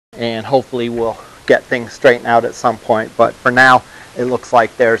and hopefully we'll get things straightened out at some point. But for now, it looks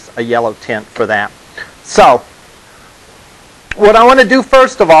like there's a yellow tint for that. So what I want to do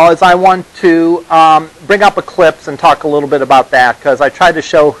first of all is I want to bring up Eclipse and talk a little bit about that, because I tried to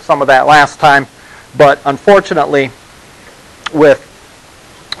show some of that last time, but unfortunately with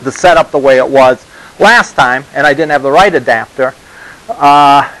the setup the way it was last time, and I didn't have the right adapter,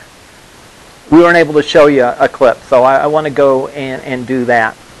 we weren't able to show you Eclipse. So I want to go and do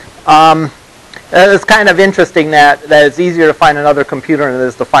that. It's kind of interesting that it's easier to find another computer than it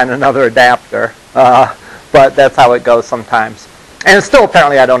is to find another adapter. But that's how it goes sometimes. And still,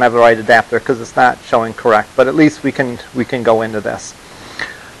 apparently, I don't have the right adapter because it's not showing correct. But at least we can go into this.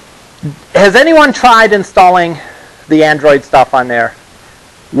 Has anyone tried installing the Android stuff on there?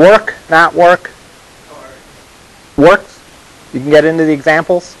 Work? Not work? Works? You can get into the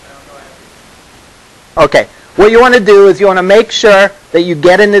examples? Okay. What you want to do is you want to make sure that you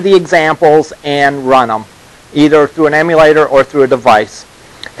get into the examples and run them, either through an emulator or through a device.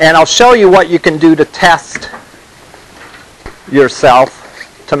 And I'll show you what you can do to test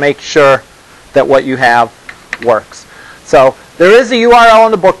yourself to make sure that what you have works. So there is a URL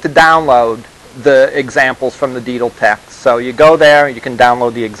in the book to download the examples from the DDL text. So you go there, you can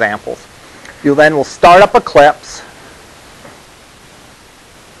download the examples. You then will start up Eclipse.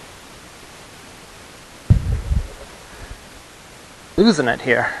 Losing it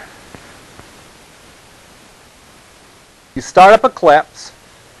here. You start up Eclipse.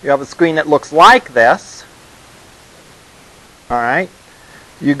 You have a screen that looks like this. All right.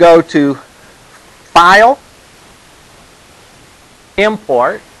 You go to File,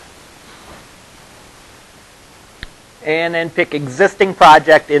 Import, and then pick Existing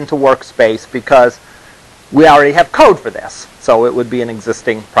Project into Workspace, because we already have code for this. So it would be an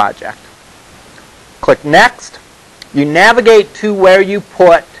existing project. Click Next. You navigate to where you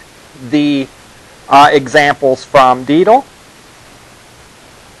put the examples from DDL.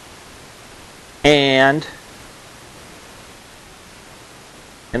 And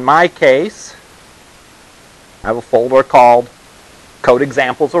in my case, I have a folder called Code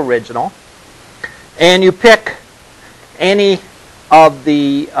Examples Original. And you pick any of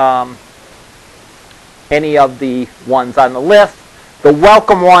the ones on the list. The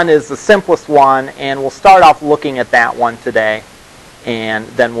welcome one is the simplest one, and we'll start off looking at that one today, and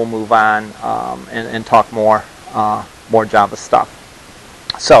then we'll move on and talk more Java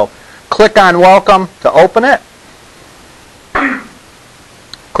stuff. So click on welcome to open it.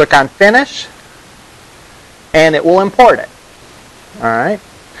 Click on finish, and it will import it. All right.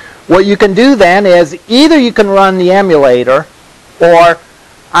 What you can do then is either you can run the emulator, or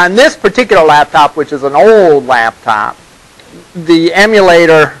on this particular laptop, which is an old laptop, the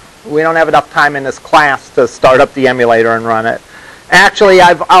emulator, we don't have enough time in this class to start up the emulator and run it. Actually,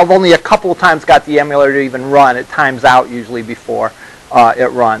 I've only a couple of times got the emulator to even run. It times out usually before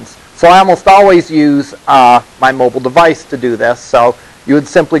it runs. So I almost always use my mobile device to do this. So you would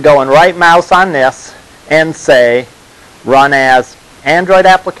simply go and right mouse on this and say run as Android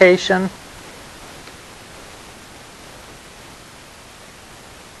application.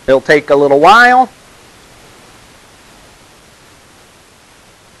 It'll take a little while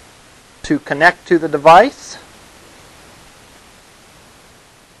to connect to the device.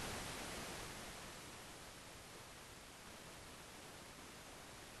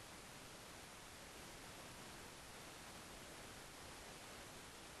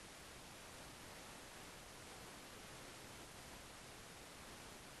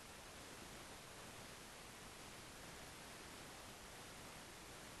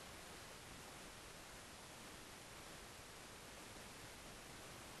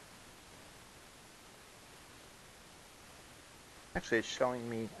 Actually, it's showing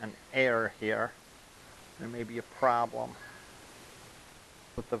me an error here. There may be a problem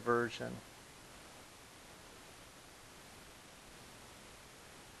with the version.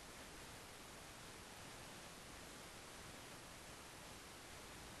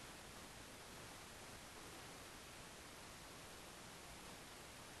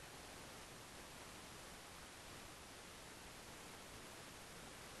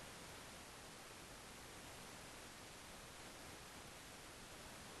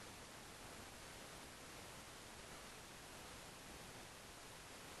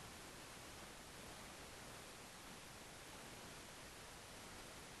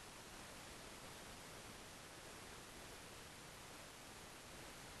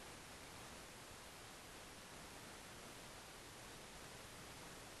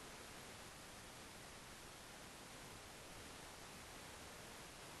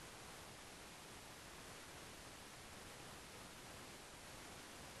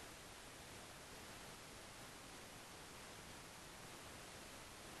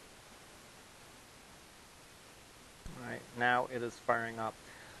 now it is firing up.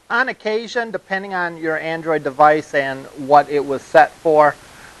 On occasion, depending on your Android device and what it was set for,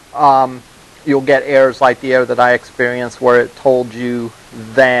 you'll get errors like the error that I experienced where it told you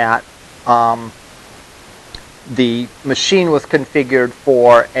that the machine was configured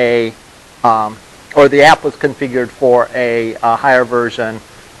for a, or the app was configured for a higher version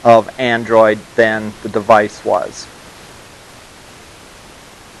of Android than the device was.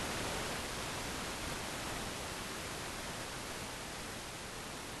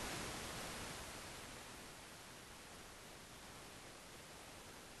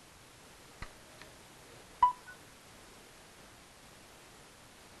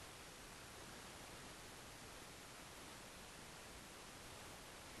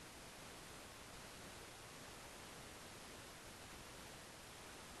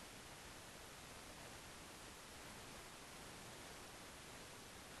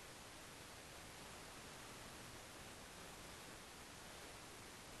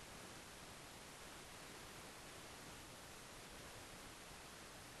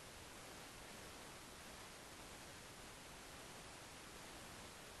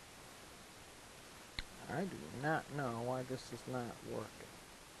 I do not know why this is not working.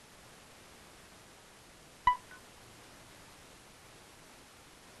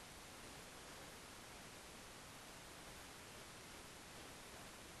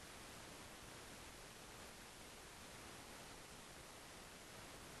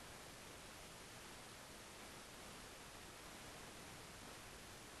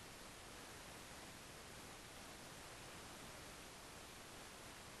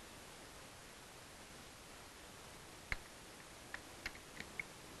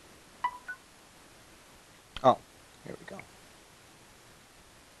 Oh, here we go.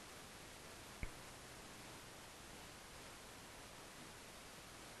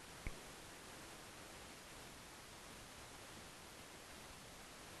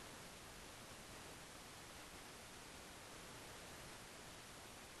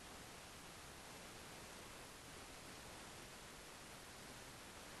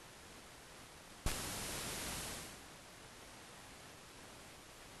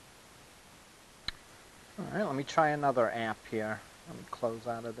 All right, let me try another app here. Let me close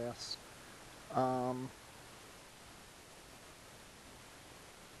out of this. So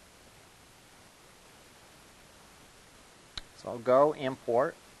I'll go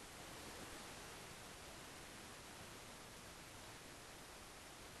import.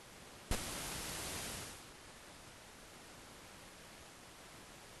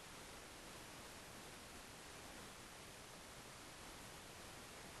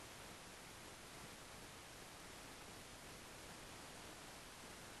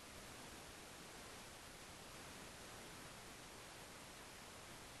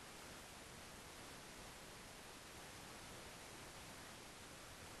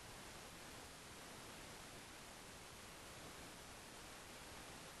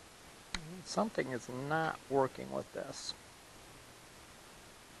 Something is not working with this.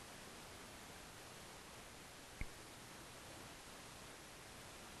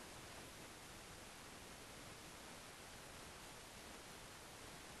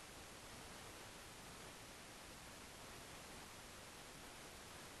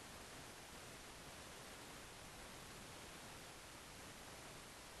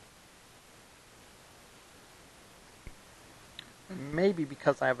 Maybe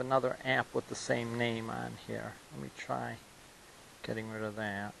because I have another app with the same name on here. Let me try getting rid of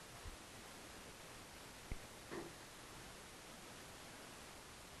that.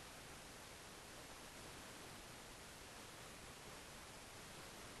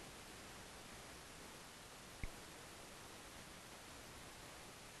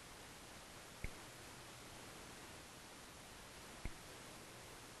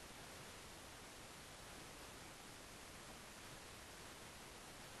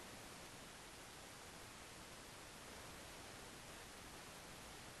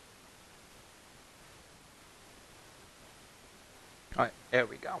 All right, there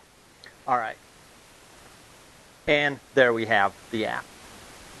we go. All right. And there we have the app.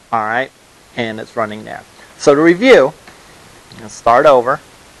 All right, and it's running there. So to review, let's start over.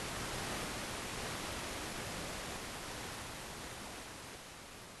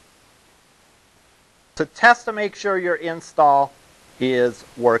 To test to make sure your install is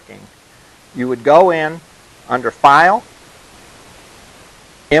working, you would go in under File,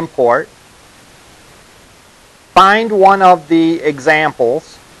 Import, find one of the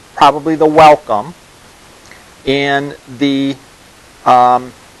examples, probably the welcome, in the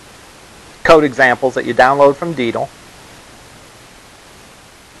code examples that you download from Deedle.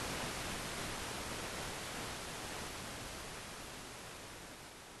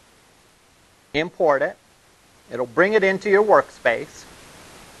 import it. It'll bring it into your workspace.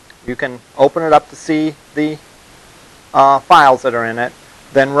 You can open it up to see the files that are in it.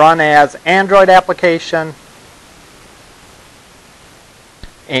 Then run as Android application,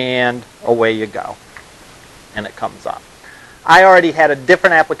 and away you go. And it comes up. I already had a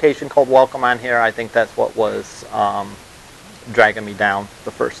different application called Welcome on here. I think that's what was dragging me down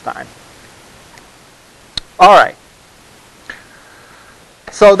the first time. All right.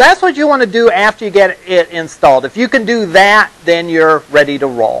 So that's what you want to do after you get it installed. If you can do that, then you're ready to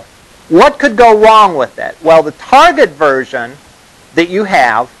roll. What could go wrong with it? Well, the target version that you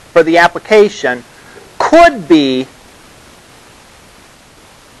have for the application could be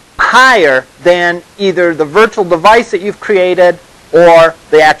higher than either the virtual device that you've created or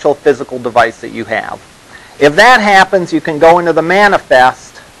the actual physical device that you have. If that happens, you can go into the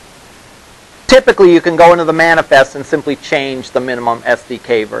manifest. Typically, you can go into the manifest and simply change the minimum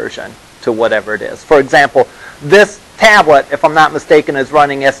SDK version to whatever it is. For example, this tablet, if I'm not mistaken, is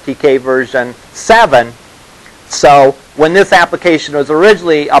running SDK version 7. So when this application was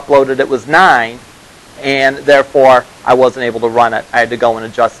originally uploaded, it was 9. And therefore, I wasn't able to run it. I had to go and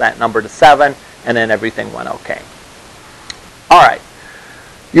adjust that number to 7, and then everything went okay. All right.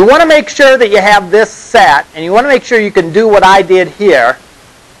 You want to make sure that you have this set, and you want to make sure you can do what I did here,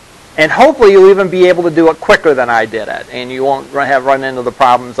 and hopefully you'll even be able to do it quicker than I did it, and you won't have run into the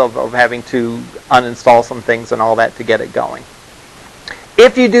problems of having to uninstall some things and all that to get it going.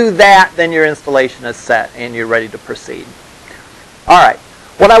 If you do that, then your installation is set, and you're ready to proceed. All right.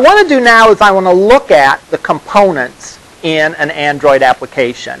 What I want to do now is I want to look at the components in an Android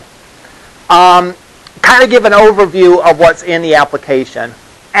application. Kind of give an overview of what's in the application.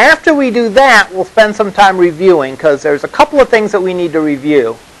 After we do that, we'll spend some time reviewing because there's a couple of things that we need to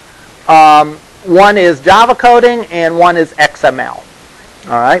review. One is Java coding and one is XML.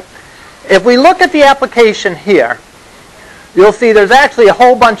 All right. If we look at the application here, you'll see there's actually a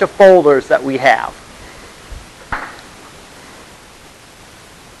whole bunch of folders that we have.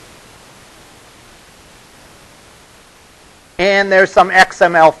 And there's some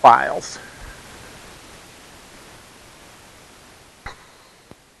XML files.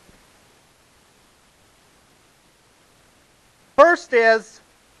 First is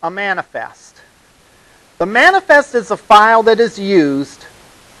a manifest. The manifest is a file that is used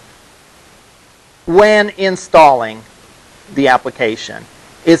when installing the application.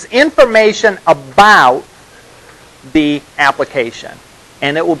 It's information about the application,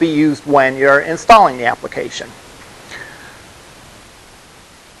 and it will be used when you're installing the application.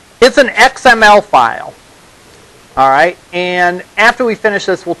 It's an XML file, all right? And after we finish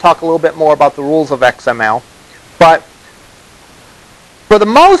this, we'll talk a little bit more about the rules of XML. But for the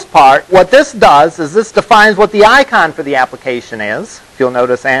most part, what this does is this defines what the icon for the application is. If you'll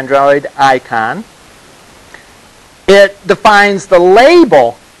notice, Android icon. It defines the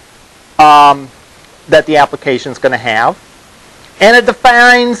label that the application is going to have. And it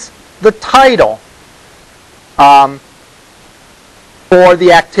defines the title for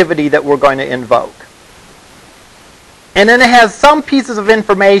the activity that we're going to invoke. And then it has some pieces of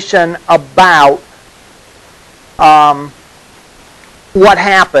information about what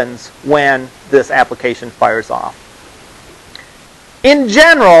happens when this application fires off. In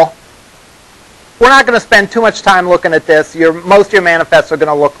general, we're not going to spend too much time looking at this. Most of your manifests are going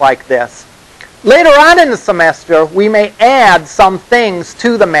to look like this. Later on in the semester, we may add some things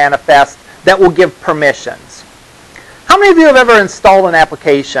to the manifest that will give permissions. How many of you have ever installed an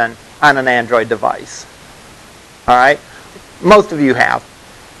application on an Android device? All right, most of you have.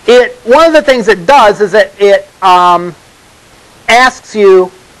 One of the things it does is that it asks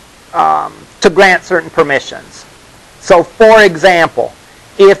you to grant certain permissions. So, for example,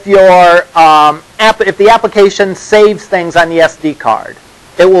 if the application saves things on the SD card,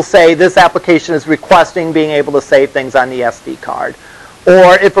 it will say this application is requesting being able to save things on the SD card,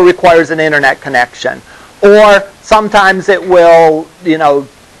 or if it requires an internet connection. Or sometimes it will,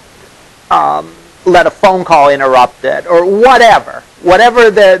 let a phone call interrupt it, or whatever.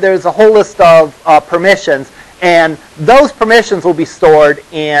 There's a whole list of permissions, and those permissions will be stored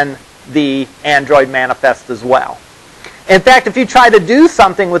in the Android manifest as well. In fact, if you try to do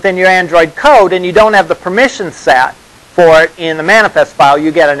something within your Android code and you don't have the permission set for it in the manifest file,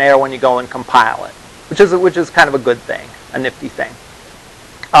 you get an error when you go and compile it, which is kind of a good thing, a nifty thing.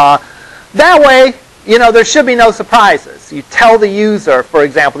 That way, there should be no surprises. You tell the user, for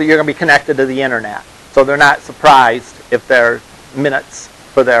example, that you're going to be connected to the internet, so they're not surprised if their minutes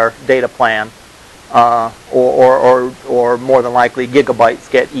for their data plan or more than likely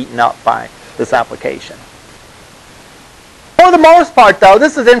gigabytes get eaten up by this application. For For the most part, though,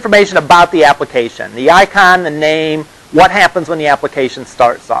 this is information about the application. The icon, the name, what happens when the application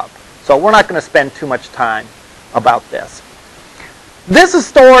starts up. So we're not going to spend too much time about this. This is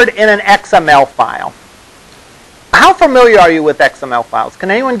stored in an XML file. How familiar are you with XML files?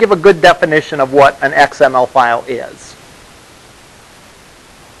 Can anyone give a good definition of what an XML file is?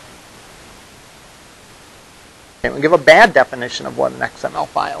 Can we give a bad definition of what an XML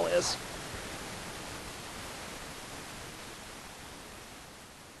file is?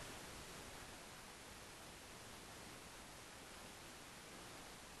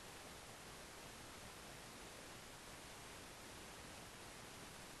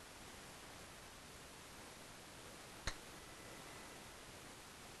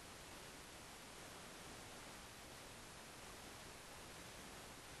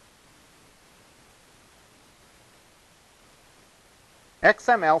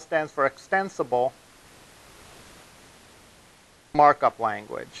 XML stands for Extensible Markup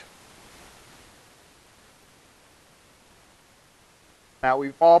Language. Now,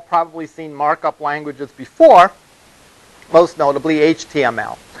 we've all probably seen markup languages before, most notably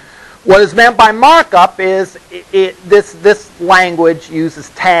HTML. What is meant by markup is this language uses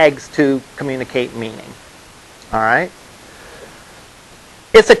tags to communicate meaning. All right?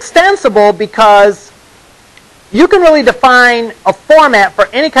 It's extensible because you can really define a format for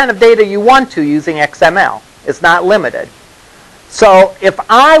any kind of data you want to using XML. It's not limited. So if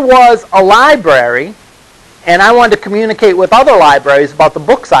I was a library and I wanted to communicate with other libraries about the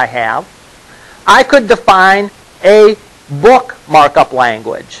books I have, I could define a book markup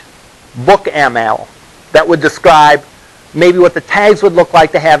language, book ML, that would describe maybe what the tags would look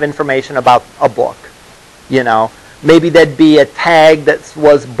like to have information about a book. You know, maybe there'd be a tag that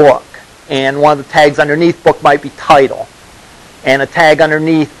was book, and one of the tags underneath book might be title. And a tag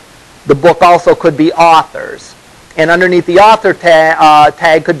underneath the book also could be authors. And underneath the author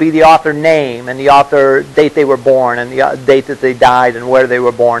tag could be the author name and the author date they were born and the date that they died and where they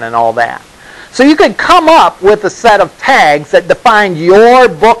were born and all that. So you could come up with a set of tags that defined your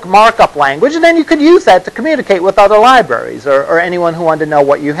book markup language, and then you could use that to communicate with other libraries or anyone who wanted to know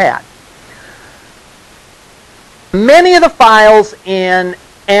what you had. Many of the files in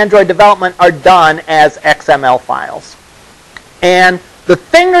Android development are done as XML files. And the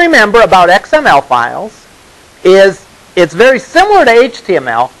thing to remember about XML files is it's very similar to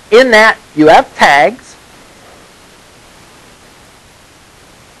HTML in that you have tags.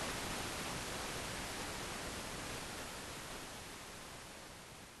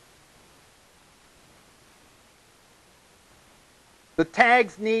 The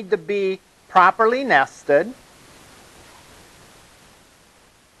tags need to be properly nested.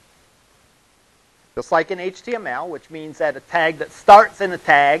 Just like in HTML, which means that a tag that starts in a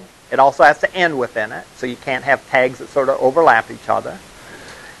tag, it also has to end within it. So you can't have tags that sort of overlap each other.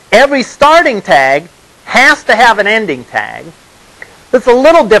 Every starting tag has to have an ending tag. It's a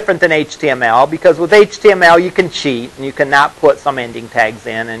little different than HTML because with HTML you can cheat and you cannot put some ending tags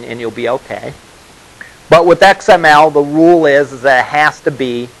in and you'll be okay. But with XML, the rule is that it has to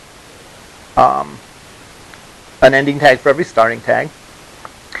be an ending tag for every starting tag.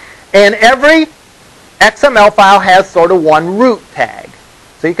 And every XML file has sort of one root tag.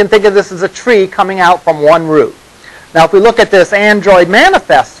 So you can think of this as a tree coming out from one root. Now if we look at this Android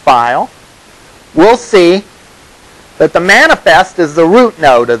manifest file, we'll see that the manifest is the root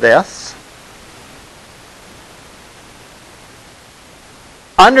node of this.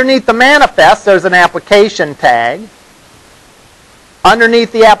 Underneath the manifest, there's an application tag.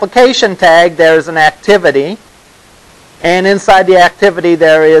 Underneath the application tag, there's an activity. And inside the activity,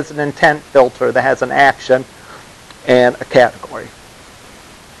 there is an intent filter that has an action and a category.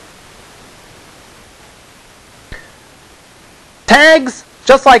 Tags,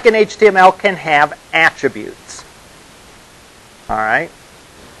 just like in HTML, can have attributes. All right?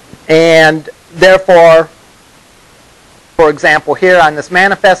 And therefore, for example, here on this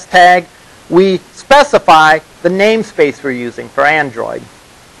manifest tag, we specify the namespace we're using for Android.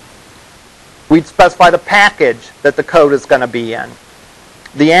 We'd specify the package that the code is going to be in,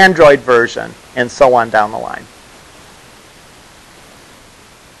 the Android version, and so on down the line.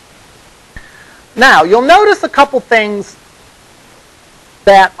 Now, you'll notice a couple things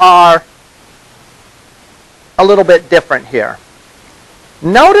that are a little bit different here.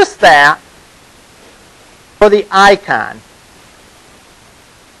 Notice that for the icon,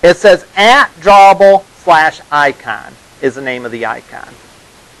 it says @drawable/icon is the name of the icon.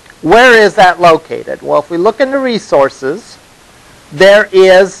 Where is that located? Well, if we look into resources, there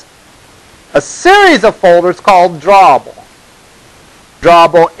is a series of folders called Drawable.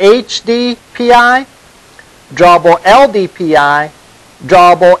 Drawable HDPI, drawable LDPI,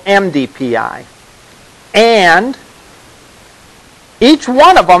 drawable MDPI. And each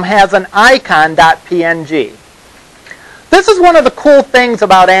one of them has an icon.png. This is one of the cool things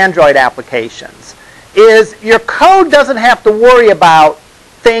about Android applications, is your code doesn't have to worry about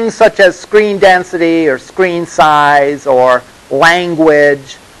things such as screen density or screen size or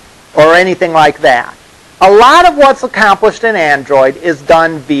language or anything like that. A lot of what's accomplished in Android is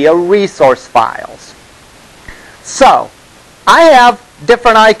done via resource files. So, I have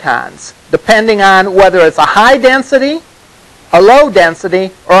different icons depending on whether it's a high density, a low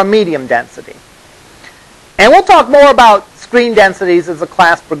density, or a medium density. And we'll talk more about screen densities as the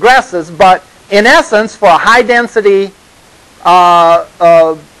class progresses, but in essence, for a high density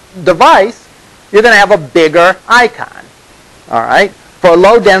device, you're going to have a bigger icon. All right? For a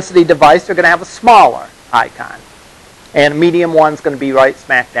low density device, you're going to have a smaller icon. And a medium one's going to be right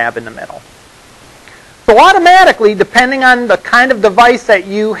smack dab in the middle. So automatically, depending on the kind of device that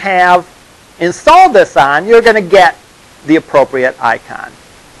you have installed this on, you're going to get the appropriate icon.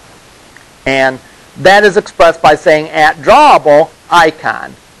 And that is expressed by saying @drawable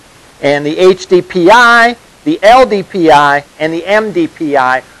icon. And the HDPI, the LDPI, and the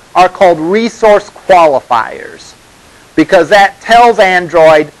MDPI are called resource qualifiers, because that tells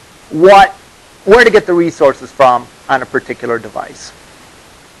Android where to get the resources from on a particular device.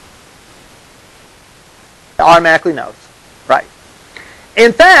 It automatically knows, right?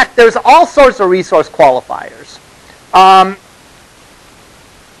 In fact, there's all sorts of resource qualifiers.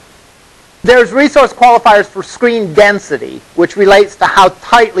 There's resource qualifiers for screen density, which relates to how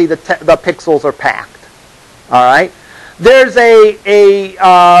tightly the pixels are packed. All right. There's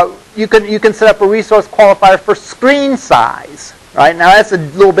you can set up a resource qualifier for screen size. Right. Now that's a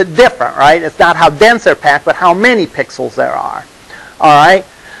little bit different. Right. It's not how dense they're packed, but how many pixels there are. All right.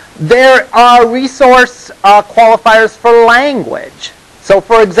 There are resource qualifiers for language. So,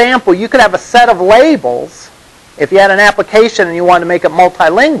 for example, you could have a set of labels. If you had an application and you wanted to make it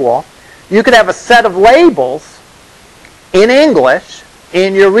multilingual, you could have a set of labels in English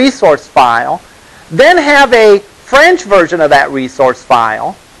in your resource file, then have a French version of that resource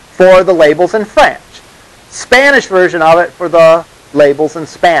file for the labels in French, Spanish version of it for the labels in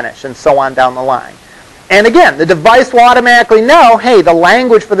Spanish, and so on down the line. And again, the device will automatically know, hey, the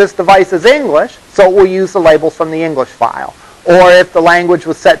language for this device is English, so it will use the labels from the English file. Or if the language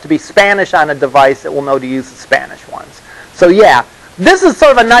was set to be Spanish on a device, it will know to use the Spanish ones. So yeah, this is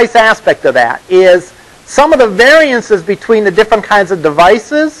sort of a nice aspect of that, is some of the variances between the different kinds of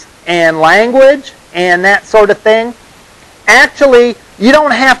devices and language and that sort of thing. Actually, you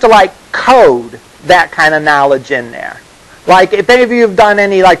don't have to like code that kind of knowledge in there. Like if any of you have done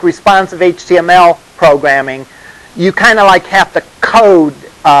any like responsive HTML programming, you kind of like have to code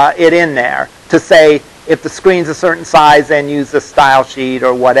it in there to say if the screen's a certain size, then use the style sheet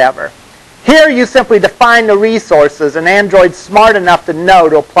or whatever. Here you simply define the resources, and Android's smart enough to know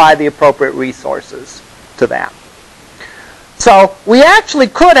to apply the appropriate resources to that. So we actually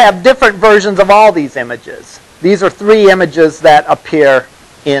could have different versions of all these images. These are 3 images that appear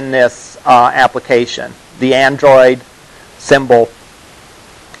in this application: the Android symbol,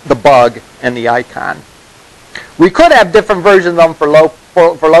 the bug, and the icon. We could have different versions of them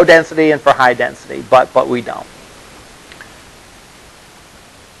for low density and for high density, but we don't.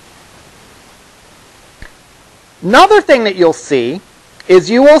 Another thing that you'll see is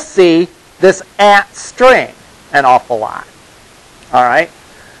you will see this @string an awful lot. All right?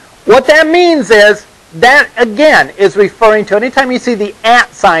 What that means is that, again, is referring to anytime you see the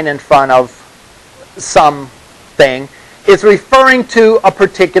 @ sign in front of something, it's referring to a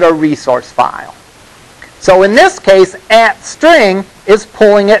particular resource file. So in this case, @string is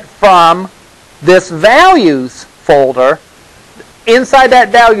pulling it from this values folder. Inside that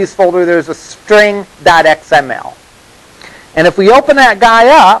values folder, there's a string.xml. And if we open that guy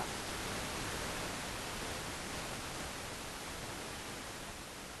up,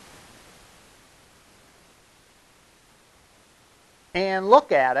 and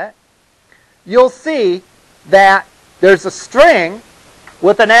look at it, you'll see that there's a string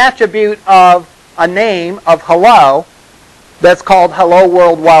with an attribute of a name of hello that's called hello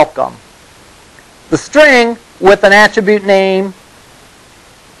world welcome. The string with an attribute name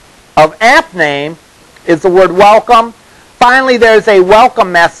of app name is the word welcome. Finally, there's a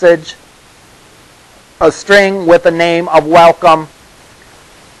welcome message, a string with a name of welcome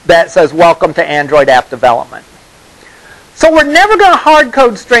that says welcome to Android app development. So we're never going to hard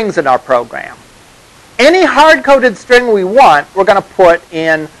code strings in our program. Any hard coded string we want, we're going to put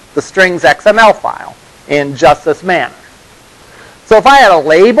in the strings XML file in just this manner. So if I had a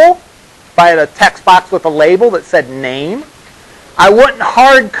label if I had a text box with a label that said name, I wouldn't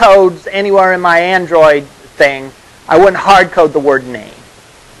hard code anywhere in my Android thing, I wouldn't hard code the word name.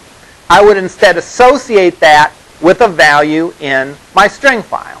 I would instead associate that with a value in my string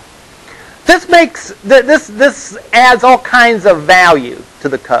file. This adds all kinds of value to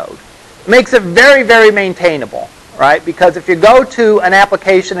the code. It makes it very, very maintainable, right? Because if you go to an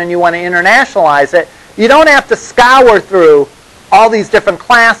application and you want to internationalize it, you don't have to scour through all these different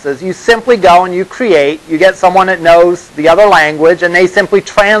classes. You simply go and you get someone that knows the other language, and they simply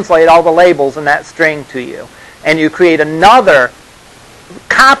translate all the labels in that string to you. And you create another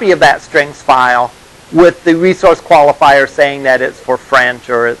copy of that strings file with the resource qualifier saying that it's for French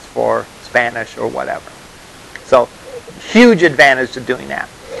or it's for Spanish or whatever. So, huge advantage to doing that.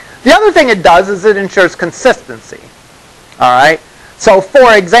 The other thing it does is it ensures consistency. All right? So,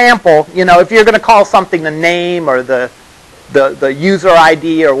 for example, if you're going to call something the name or the user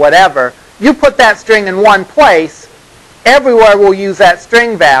ID or whatever, you put that string in one place, everywhere will use that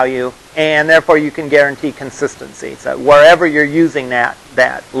string value, and therefore you can guarantee consistency. So wherever you're using that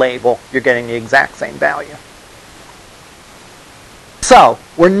label, you're getting the exact same value. So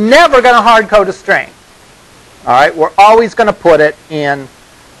we're never going to hard code a string. All right, we're always going to put it in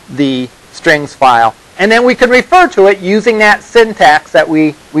the strings file. And then we can refer to it using that syntax that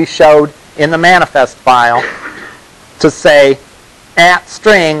we showed in the manifest file to say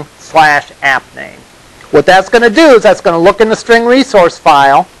 @string/appname. What that's going to do is that's going to look in the string resource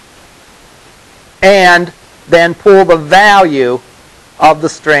file and then pull the value of the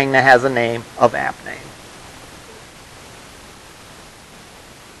string that has a name of appname.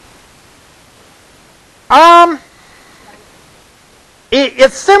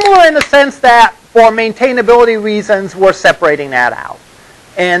 It's similar in the sense that for maintainability reasons, we're separating that out.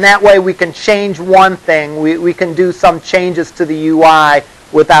 And that way we can change one thing. We can do some changes to the UI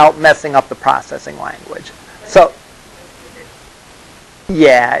without messing up the processing language. So,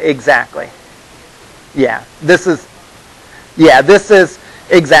 yeah, exactly. Yeah, this is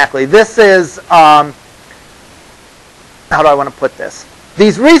exactly. This is, how do I want to put this?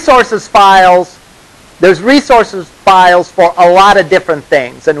 These resources files, there's resources files for a lot of different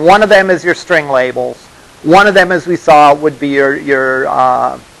things. And one of them is your string labels. One of them, as we saw, would be your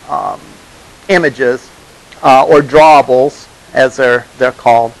images or drawables, as they're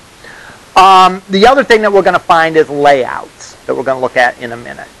called. The other thing that we're going to find is layouts that we're going to look at in a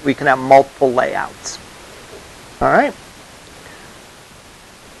minute. We can have multiple layouts. All right.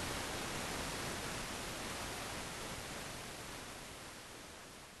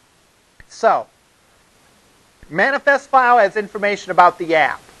 So, manifest file has information about the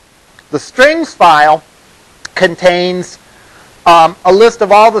app. The strings file contains a list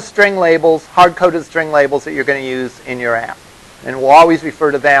of all the string labels, hard-coded string labels that you're going to use in your app. And we'll always refer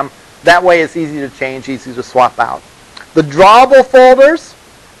to them. That way it's easy to change, easy to swap out. The drawable folders,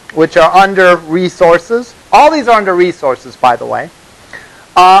 which are under resources, all these are under resources, by the way,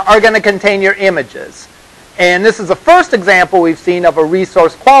 are going to contain your images. And this is the first example we've seen of a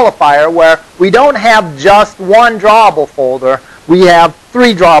resource qualifier where we don't have just one drawable folder. We have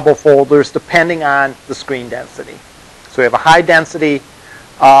 3 drawable folders depending on the screen density. So we have a high density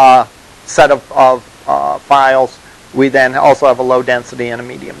set of files. We then also have a low density and a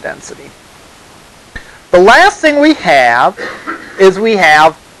medium density. The last thing we have is we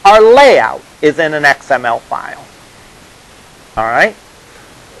have our layout is in an XML file. All right?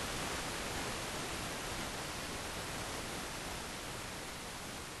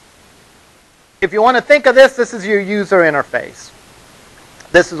 If you want to think of this, this is your user interface.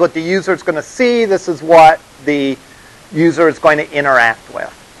 This is what the user is going to see. This is what the user is going to interact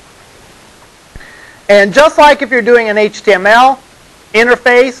with. And just like if you're doing an HTML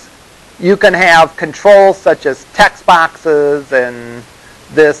interface, you can have controls such as text boxes and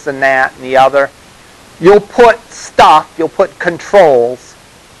this and that and the other. You'll put stuff, you'll put controls,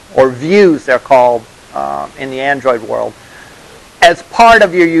 or views they're called in the Android world, as part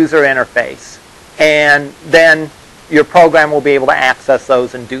of your user interface. And then your program will be able to access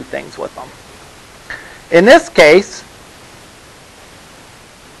those and do things with them. In this case,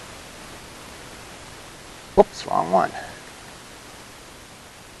 whoops, wrong one.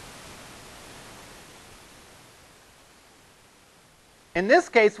 In this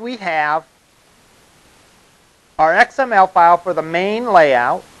case, we have our XML file for the main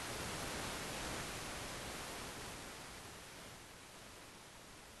layout.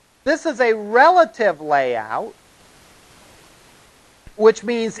 This is a relative layout, which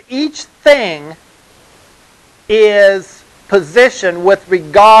means each thing is positioned with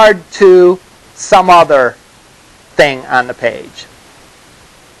regard to some other thing on the page.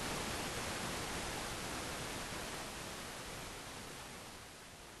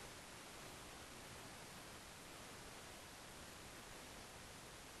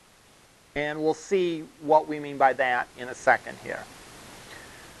 And we'll see what we mean by that in a second here.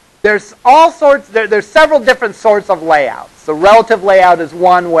 There's all sorts, there's several different sorts of layouts. The relative layout is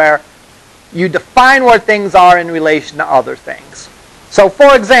one where you define where things are in relation to other things. So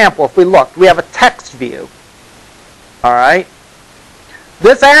for example, if we look, we have a text view. All right.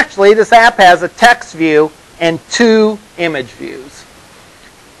 This app has a text view and 2 image views.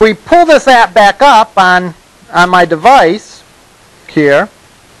 If we pull this app back up on my device here,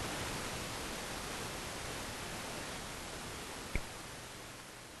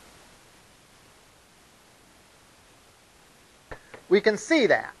 we can see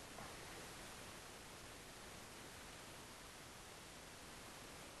that.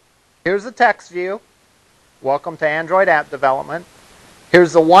 Here's the text view. Welcome to Android app development.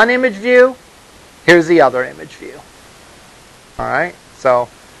 Here's the one image view. Here's the other image view. All right, so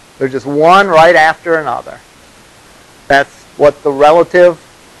there's just one right after another. That's what the relative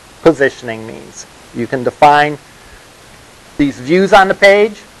positioning means. You can define these views on the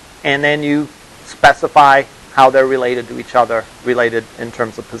page, and then you specify how they're related to each other, related in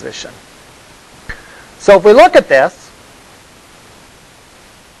terms of position. So if we look at this,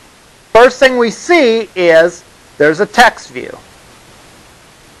 first thing we see is there's a text view.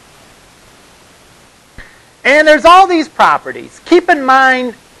 And there's all these properties. Keep in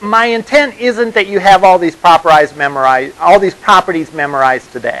mind, my intent isn't that you have all these properties memorized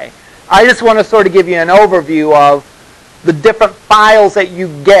today. I just want to sort of give you an overview of the different files that you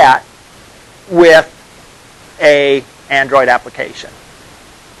get with an Android application.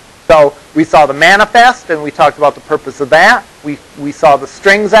 So we saw the manifest, and we talked about the purpose of that. We saw the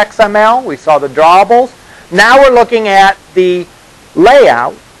strings XML. We saw the drawables. Now we're looking at the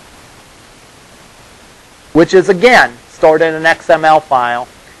layout, which is, again, stored in an XML file.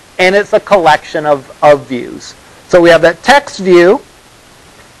 And it's a collection of views. So we have that text view.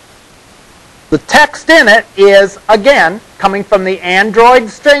 The text in it is, again, coming from the Android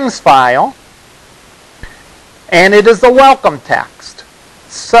strings file. And it is the welcome text.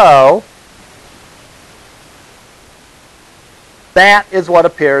 So that is what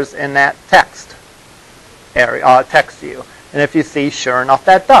appears in that text area, text view. And if you see, sure enough,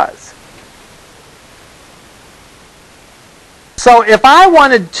 that does. So if I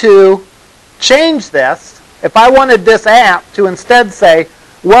wanted to change this, if I wanted this app to instead say,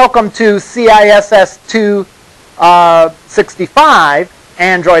 welcome to CISS265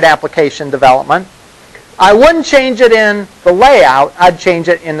 Android application development, I wouldn't change it in the layout, I'd change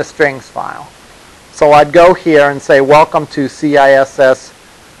it in the strings file. So I'd go here and say, welcome to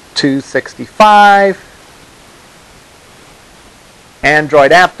CISS265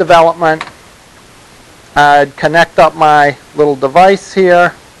 Android app development. I'd connect up my little device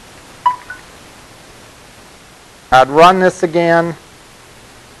here. I'd run this again.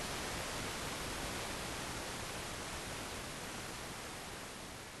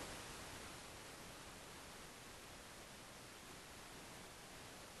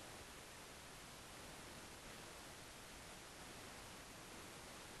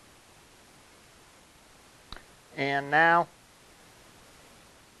 And now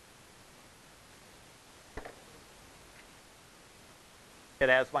it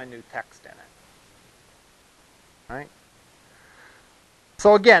has my new text in it. All right.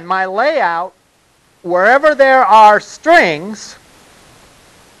 So again, my layout, wherever there are strings,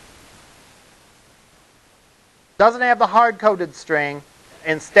 doesn't have the hard-coded string.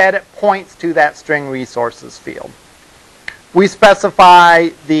 Instead, it points to that string resources field. We specify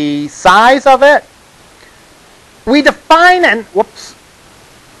the size of it. We define an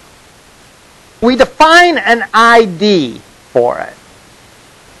ID for it.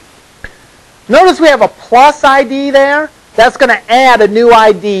 Notice we have a plus ID there. That's going to add a new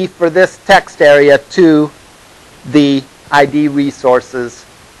ID for this text area to the ID resources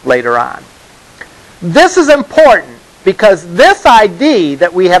later on. This is important because this ID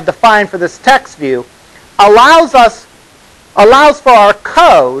that we have defined for this text view allows for our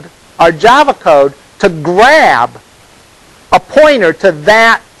code, our Java code, to grab a pointer to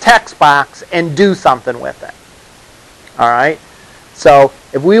that text box and do something with it. All right? So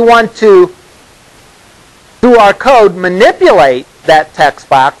if we want to, through our code, manipulate that text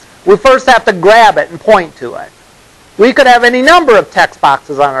box, we first have to grab it and point to it. We could have any number of text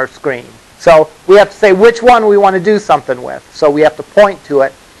boxes on our screen. So we have to say which one we want to do something with. So we have to point to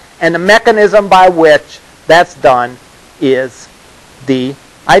it. And the mechanism by which that's done is the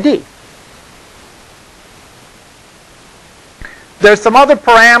ID. There's some other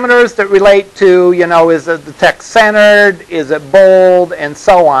parameters that relate to, is the text centered, is it bold, and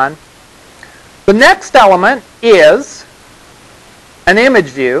so on. The next element is an image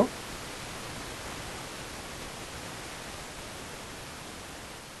view.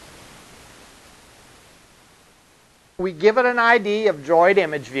 We give it an ID of Droid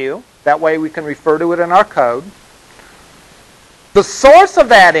Image View. That way we can refer to it in our code. The source of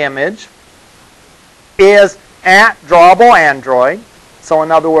that image is at drawable Android. So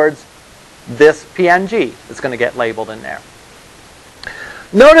in other words, this PNG is going to get labeled in there.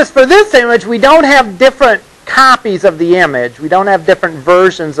 Notice for this image, we don't have different copies of the image. We don't have different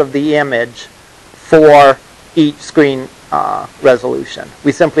versions of the image for each screen resolution.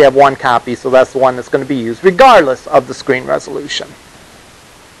 We simply have one copy, so that's the one that's going to be used regardless of the screen resolution.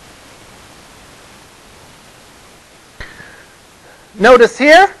 Notice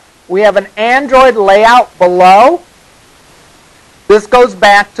here, we have an Android layout below. This goes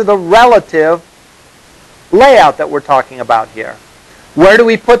back to the relative layout that we're talking about here. Where do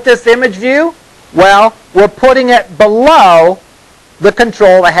we put this image view? Well, we're putting it below the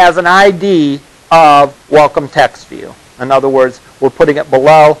control that has an ID of Welcome Text View. In other words, we're putting it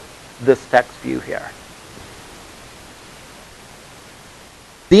below this text view here.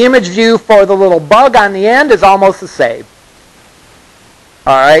 The image view for the little bug on the end is almost the same.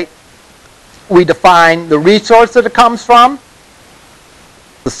 All right. We define the resource that it comes from,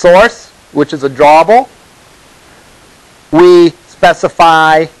 the source, which is a drawable. We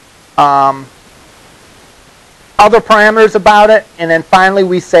specify other parameters about it, and then finally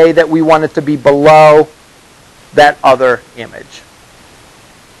we say that we want it to be below that other image.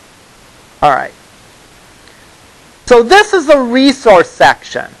 All right. So this is the resource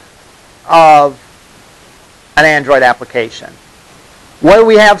section of an Android application. What do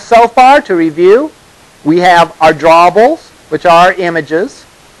we have so far to review? We have our drawables, which are our images,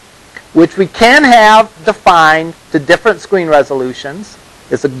 which we can have defined to different screen resolutions.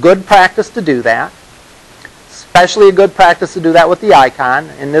 It's a good practice to do that. Especially a good practice to do that with the icon.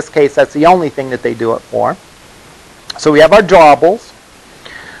 In this case, that's the only thing that they do it for. So we have our drawables.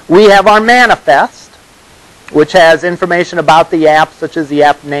 We have our manifest, which has information about the app, such as the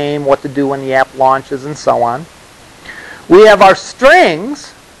app name, what to do when the app launches, and so on. We have our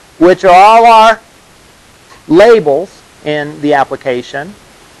strings, which are all our labels in the application.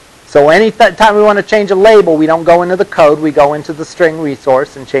 So any time we want to change a label, we don't go into the code, we go into the string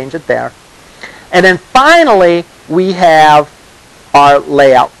resource and change it there. And then finally, we have our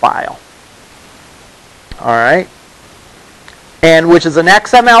layout file. All right. And which is an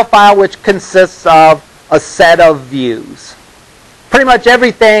XML file which consists of a set of views. Pretty much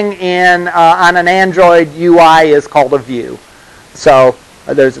everything on an Android UI is called a view. So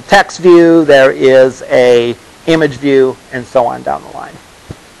there's a text view, there is a image view, and so on down the line.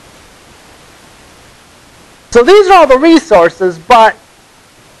 So these are all the resources, but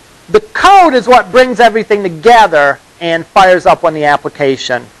the code is what brings everything together and fires up when the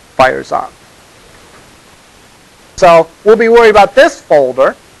application fires up. So we'll be worried about this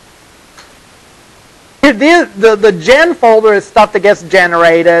folder. The gen folder is stuff that gets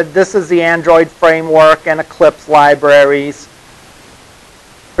generated. This is the Android framework and Eclipse libraries.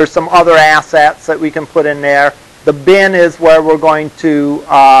 There's some other assets that we can put in there. The bin is where we're going to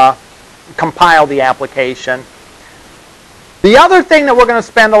compile the application. The other thing that we're going to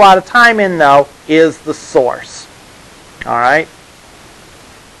spend a lot of time in, though, is the source. All right?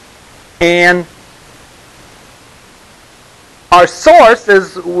 And our source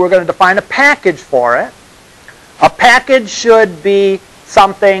is, we're going to define a package for it. A package should be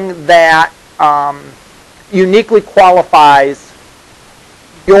something that uniquely qualifies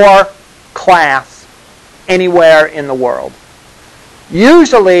your class anywhere in the world.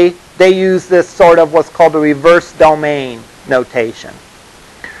 Usually, they use this sort of what's called a reverse domain notation.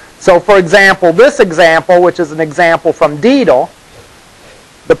 So, for example, this example, which is an example from Deedle,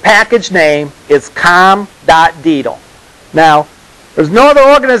 the package name is com.deedle. Now, there's no other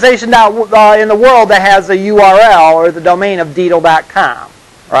organization in the world that has a URL or the domain of Deedle.com,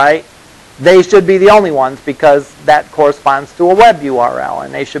 right? They should be the only ones because that corresponds to a web URL,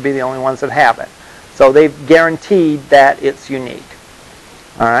 and they should be the only ones that have it. So they've guaranteed that it's unique.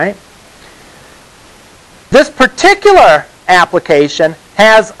 All right? This particular application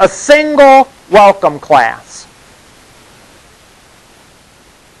has a single welcome class.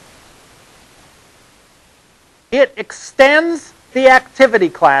 It extends the activity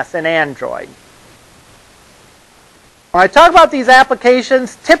class in Android. When I talk about these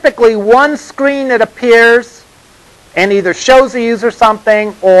applications, typically one screen that appears and either shows the user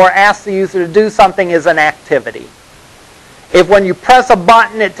something or asks the user to do something is an activity. If when you press a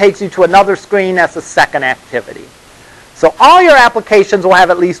button it takes you to another screen, that's a second activity. So all your applications will have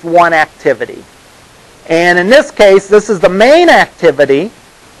at least one activity. And in this case, this is the main activity,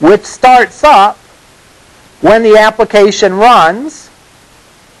 which starts up when the application runs.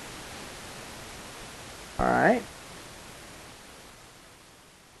 All right.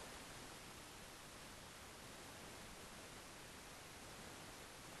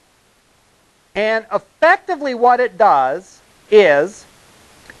 And effectively what it does is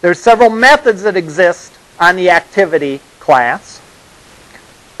there's several methods that exist on the activity class.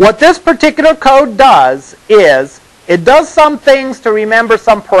 What this particular code does is it does some things to remember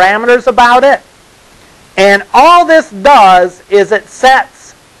some parameters about it. And all this does is it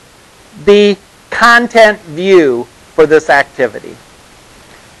sets the content view for this activity.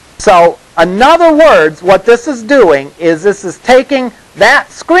 So, in other words, what this is doing is this is taking that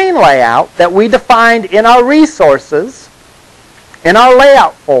screen layout that we defined in our resources, in our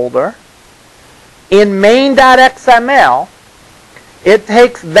layout folder, in main.xml, it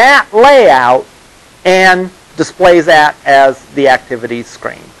takes that layout and displays that as the activity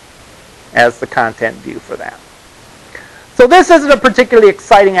screen, as the content view for that. So this isn't a particularly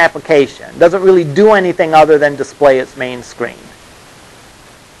exciting application. It doesn't really do anything other than display its main screen.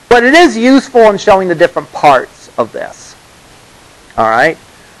 But it is useful in showing the different parts of this. All right?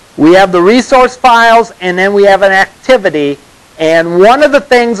 We have the resource files, and then we have an activity. And one of the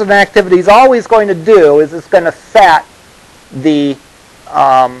things an activity is always going to do is it's going to set the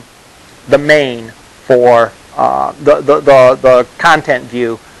main for the content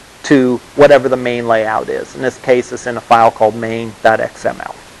view to whatever the main layout is. In this case, it's in a file called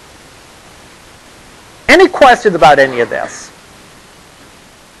main.xml. Any questions about any of this?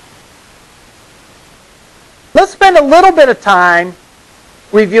 Let's spend a little bit of time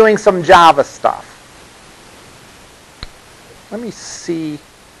reviewing some Java stuff. Let me see.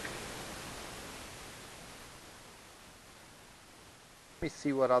 Let me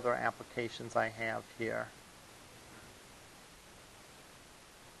see what other applications I have here.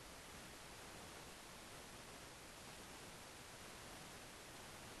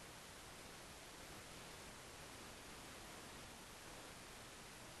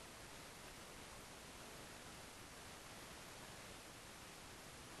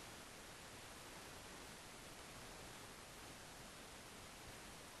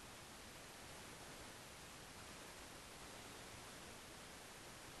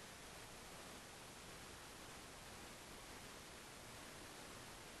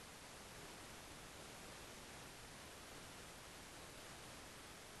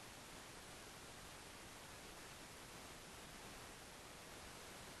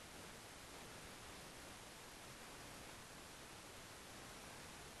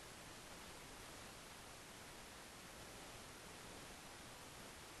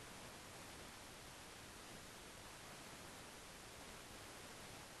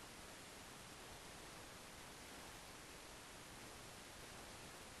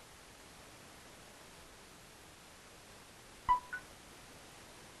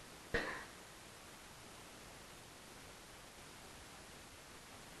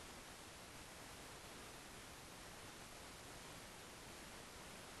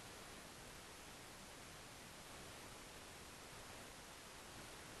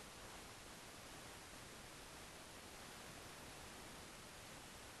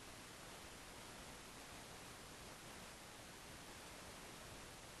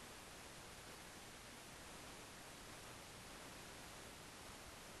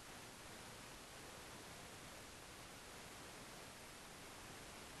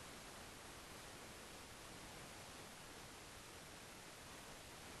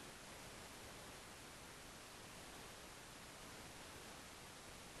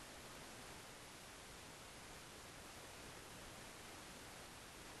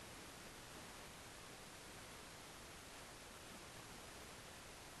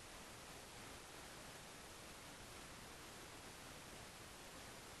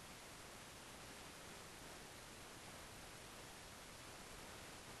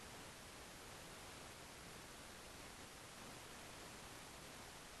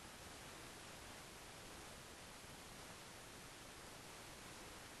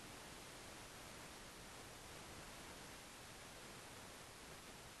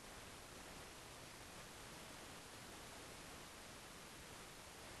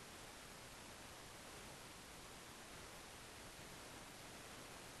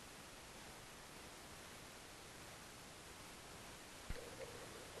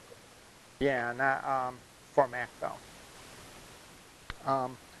 Yeah, not for Mac though.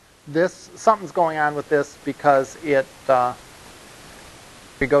 Something's going on with this because it. If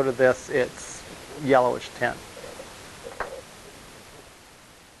we go to this, it's yellowish tint.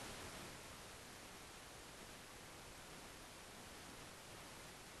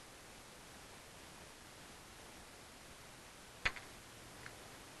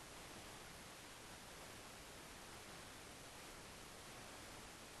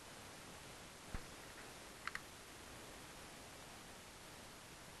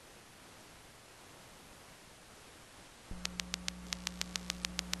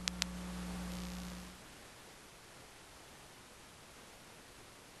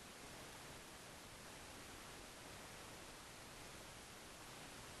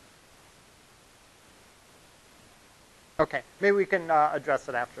 Okay, maybe we can address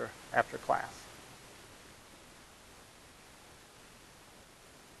it after class.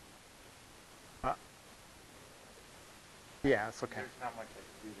 Yeah, it's okay. There's not much I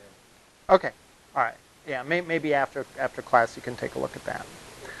can do there. Okay, all right. Yeah, maybe after class you can take a look at that.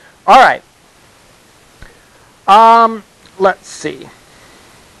 All right. Let's see.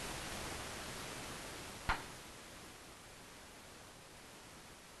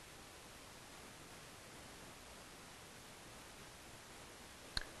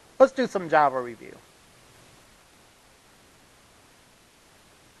 Let's do some Java review.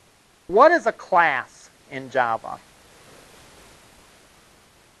 What is a class in Java?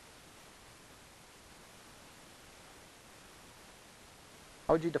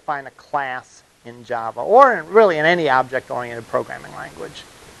 How would you define a class in Java, or really in any object-oriented programming language?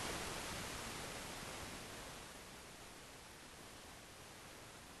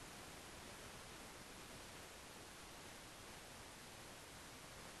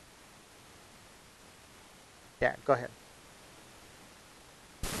 Yeah, go ahead.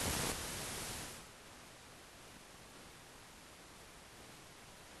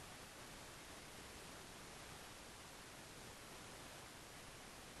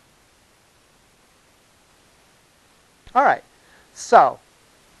 All right. So,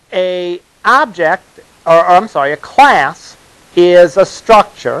 a class is a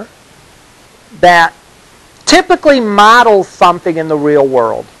structure that typically models something in the real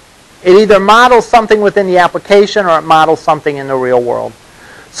world. It either models something within the application or it models something in the real world.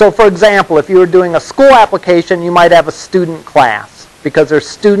 So for example, if you were doing a school application, you might have a student class because there's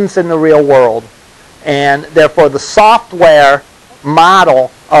students in the real world. And therefore the software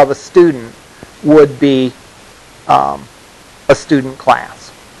model of a student would be a student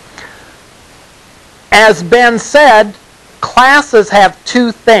class. As Ben said, classes have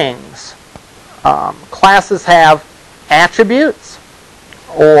two things. Classes have attributes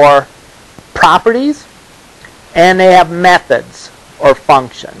or properties, and they have methods or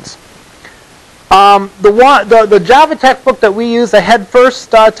functions. The Java textbook that we use, the Head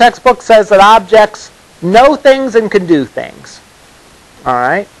First textbook, says that objects know things and can do things. All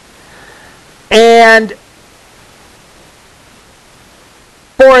right? And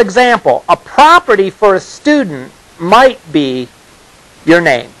for example, a property for a student might be your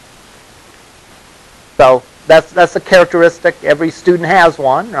name. So that's a characteristic. Every student has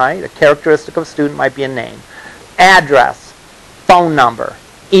one, right? A characteristic of a student might be a name. Address, phone number,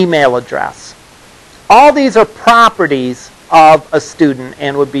 email address. All these are properties of a student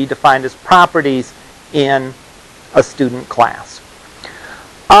and would be defined as properties in a student class.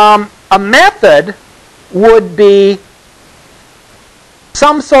 A method would be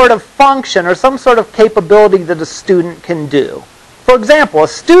some sort of function or some sort of capability that a student can do. For example, a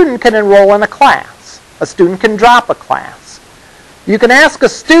student can enroll in a class. A student can drop a class. You can ask a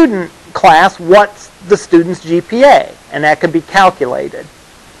student class what's the student's GPA, and that can be calculated.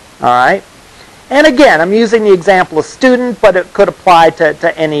 All right? And again, I'm using the example of student, but it could apply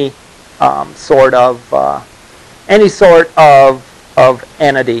to any sort of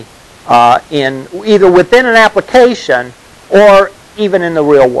entity in either within an application or even in the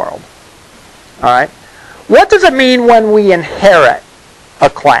real world. All right? What does it mean when we inherit a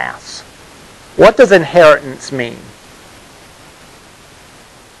class? What does inheritance mean?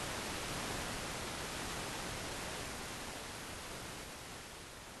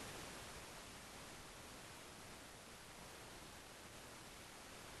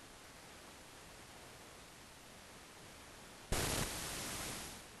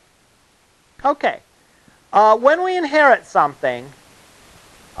 Okay. When we inherit something,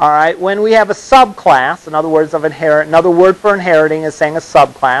 all right, when we have a subclass, in other words, another word for inheriting is saying a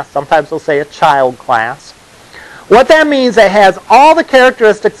subclass. Sometimes they'll say a child class. What that means, it has all the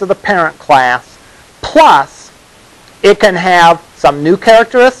characteristics of the parent class, plus it can have some new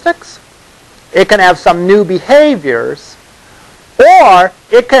characteristics, it can have some new behaviors, or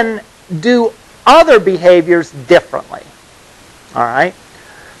it can do other behaviors differently. All right?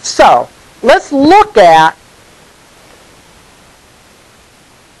 So, let's look at,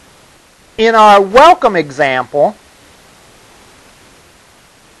 in our welcome example,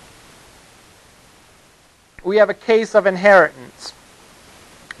 we have a case of inheritance.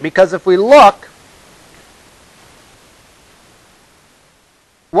 Because if we look,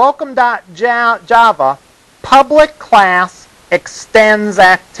 welcome.java, public class extends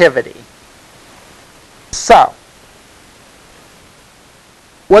activity. So,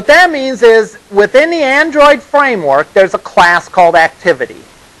 what that means is within the Android framework, there's a class called activity.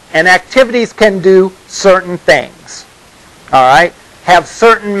 And activities can do certain things. All right? Have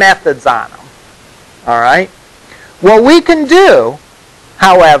certain methods on them. All right? What we can do,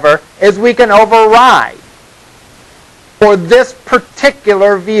 however, is we can override for this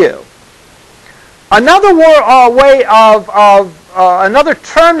particular view. Another another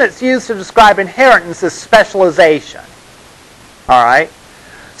term that's used to describe inheritance is specialization. All right.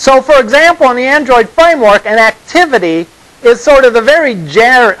 So, for example, in the Android framework, an activity is sort of the very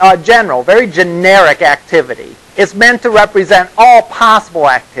general, very generic activity. It's meant to represent all possible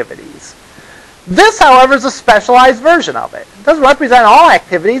activities. This, however, is a specialized version of it. It doesn't represent all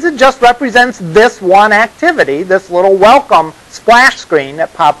activities. It just represents this one activity, this little welcome splash screen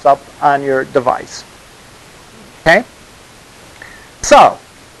that pops up on your device. Okay? So,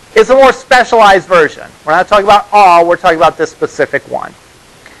 it's a more specialized version. We're not talking about all. We're talking about this specific one.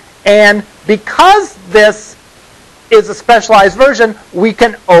 And because this is a specialized version, we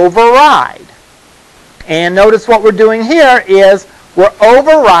can override. And notice what we're doing here is we're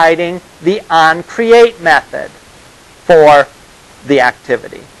overriding the onCreate method for the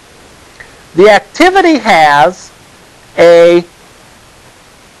activity. The activity has a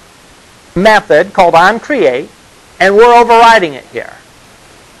method called onCreate, and we're overriding it here.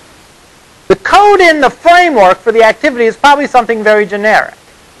 The code in the framework for the activity is probably something very generic.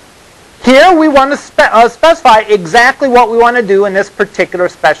 Here we want to specify exactly what we want to do in this particular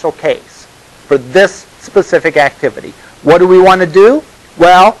special case for this specific activity. What do we want to do?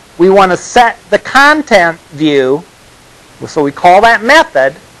 Well, we want to set the content view, so we call that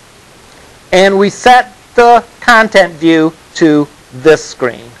method, and we set the content view to this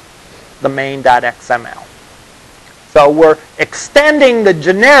screen, the main.xml. So we're extending the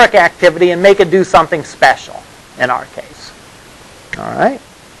generic activity and make it do something special in our case. All right.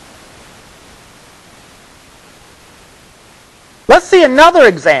 Let's see another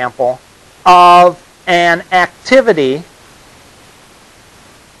example of an activity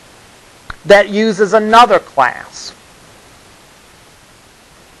that uses another class.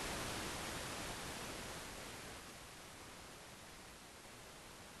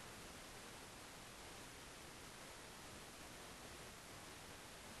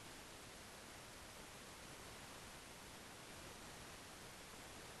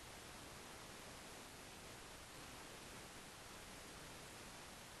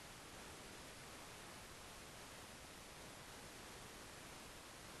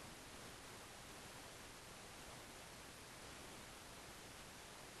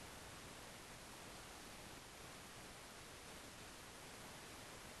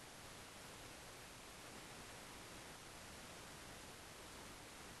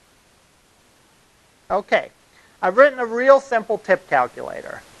 Okay, I've written a real simple tip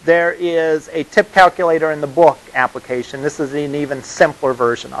calculator. There is a tip calculator in the book application. This is an even simpler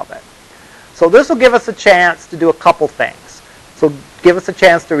version of it. So this will give us a chance to do a couple things. So give us a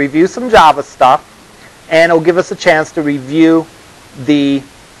chance to review some Java stuff, and it'll give us a chance to review the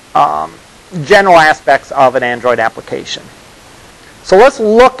general aspects of an Android application. So let's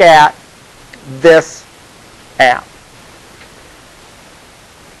look at this app.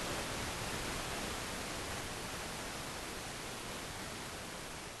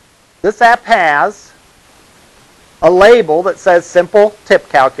 This app has a label that says Simple Tip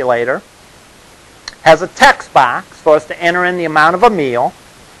Calculator, has a text box for us to enter in the amount of a meal.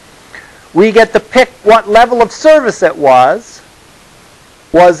 We get to pick what level of service it was.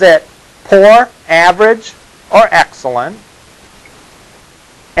 Was it poor, average, or excellent?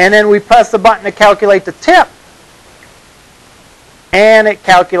 And then we press the button to calculate the tip, and it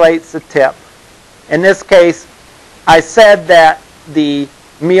calculates the tip. In this case, I said that the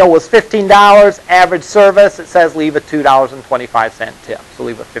meal was $15, average service, it says leave a $2.25 tip, so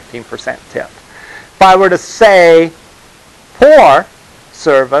leave a 15% tip. If I were to say poor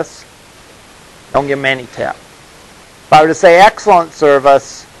service, don't give them any tip. If I were to say excellent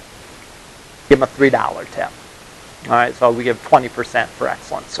service, give them a $3 tip. All right, so we give 20% for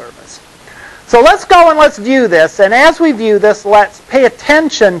excellent service. So let's go and let's view this, and as we view this, let's pay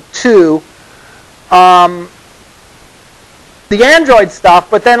attention to the Android stuff,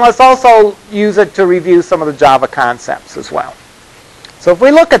 but then let's also use it to review some of the Java concepts as well. So if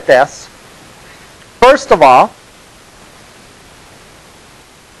we look at this, first of all,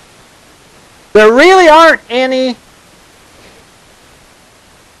 there really aren't any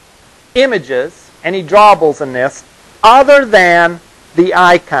images, any drawables in this, other than the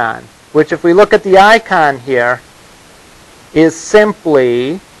icon, which if we look at the icon here, is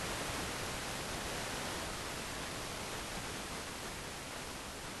simply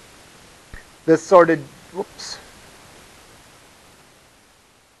this sort of,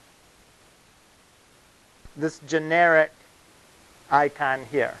 this generic icon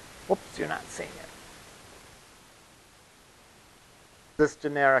here. Whoops, you're not seeing it. this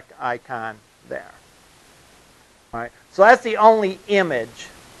generic icon there. All right, so that's the only image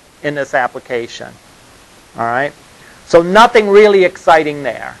in this application. All right, so nothing really exciting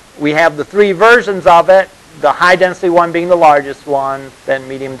there. We have the three versions of it, the high density one being the largest one, then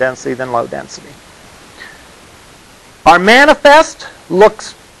medium density, then low density. Our manifest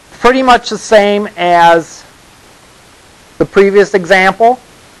looks pretty much the same as the previous example.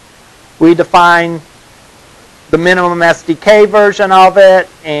 We define the minimum SDK version of it,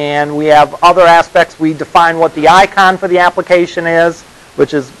 and we have other aspects. We define what the icon for the application is,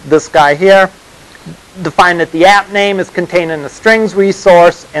 which is this guy here. Define that the app name is contained in the strings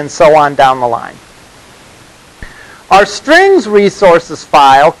resource, and so on down the line. Our strings resources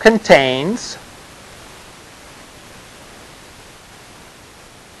file contains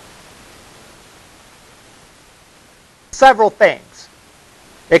several things.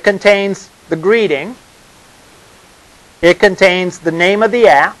 It contains the greeting. It contains the name of the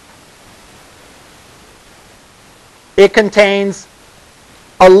app. It contains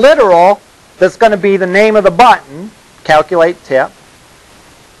a literal that's going to be the name of the button, calculate tip.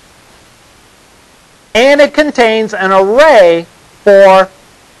 And it contains an array for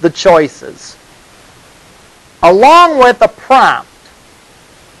the choices, along with a prompt,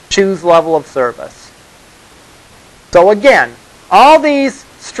 choose level of service. So again, all these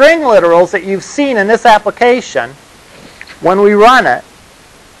string literals that you've seen in this application, when we run it,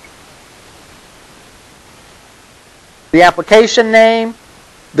 the application name,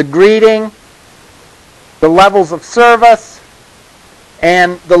 the greeting, the levels of service,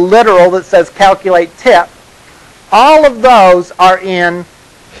 and the literal that says calculate tip, all of those are in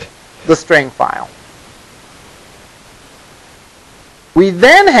the string file. We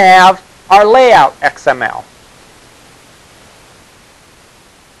then have our layout XML,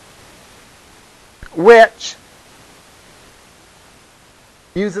 which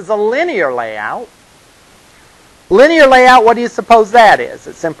uses a linear layout. Linear layout, what do you suppose that is?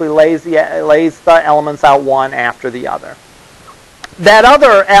 It simply lays the elements out one after the other. That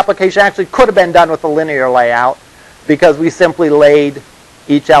other application actually could have been done with a linear layout because we simply laid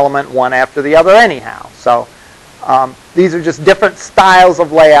each element one after the other anyhow. So these are just different styles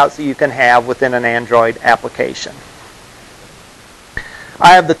of layouts that you can have within an Android application.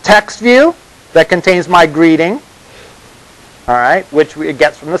 I have the text view that contains my greeting, all right, which it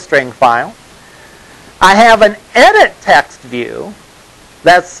gets from the string file. I have an edit text view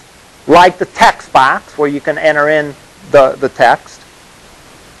that's like the text box where you can enter in the text.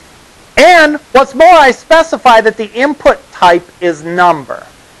 And what's more, I specify that the input type is number.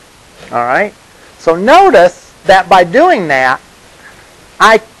 All right? So notice that by doing that,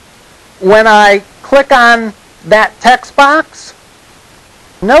 when I click on that text box,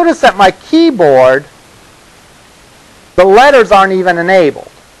 notice that my keyboard, the letters aren't even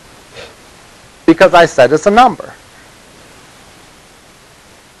enabled because I said it's a number.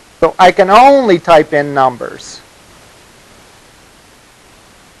 So I can only type in numbers.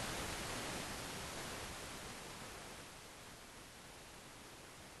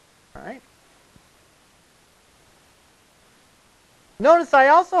 All right. Notice I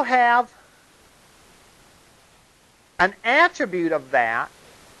also have an attribute of that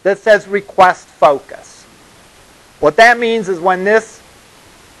says request focus. What that means is when this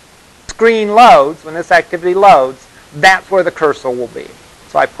screen loads, when this activity loads, that's where the cursor will be.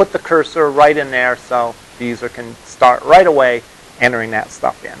 So I put the cursor right in there so the user can start right away entering that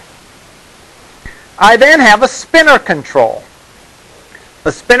stuff in. I then have a spinner control.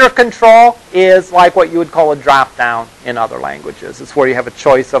 A spinner control is like what you would call a drop-down in other languages. It's where you have a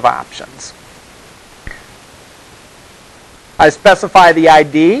choice of options. I specify the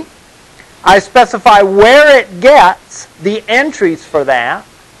ID. I specify where it gets the entries for that.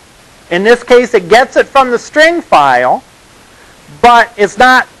 In this case, it gets it from the string file, but it's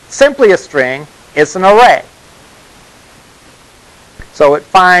not simply a string, it's an array. So it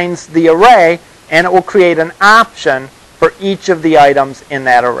finds the array, and it will create an option for each of the items in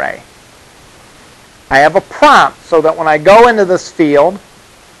that array. I have a prompt so that when I go into this field,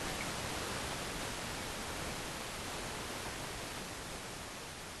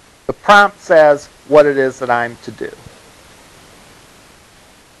 the prompt says what it is that I'm to do.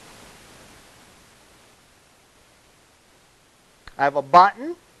 I have a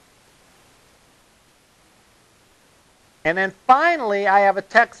button. And then finally, I have a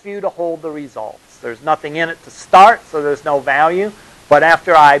text view to hold the results. There's nothing in it to start, so there's no value. But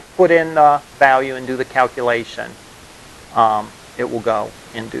after I put in the value and do the calculation, it will go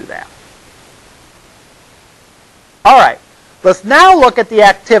and do that. All right. Let's now look at the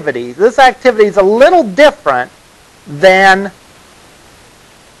activity. This activity is a little different than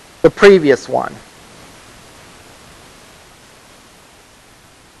the previous one.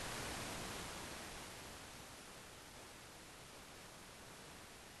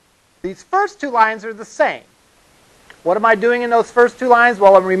 These first two lines are the same. What am I doing in those first two lines?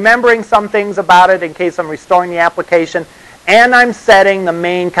 Well, I'm remembering some things about it in case I'm restoring the application, and I'm setting the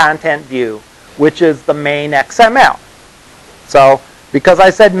main content view, which is the main XML. So, because I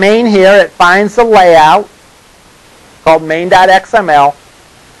said main here, it finds the layout called main.xml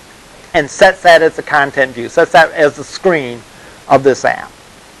and sets that as the content view, sets that as the screen of this app.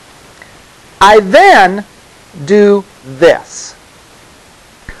 I then do this.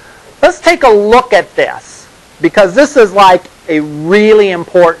 Let's take a look at this, because this is like a really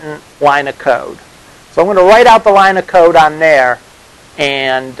important line of code. So I'm going to write out the line of code on there,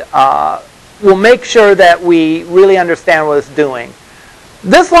 and we'll make sure that we really understand what it's doing.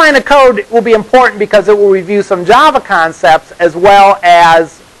 This line of code will be important because it will review some Java concepts as well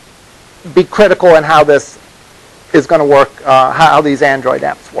as be critical in how this is going to work, how these Android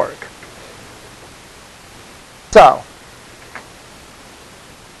apps work. So,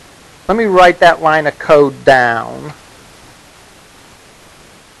 let me write that line of code down.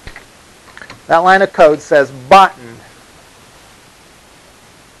 That line of code says button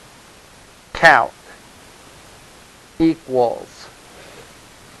calc equals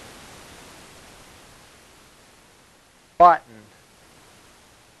button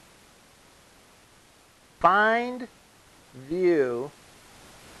find view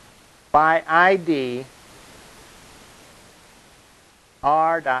by ID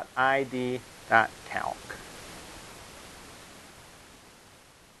r.id.calc.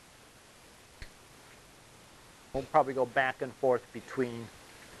 We'll probably go back and forth between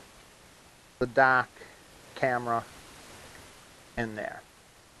the dock, camera, and there.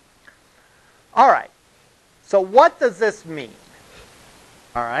 All right. So what does this mean?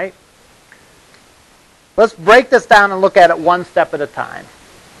 All right. Let's break this down and look at it one step at a time.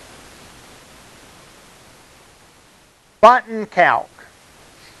 Button calc.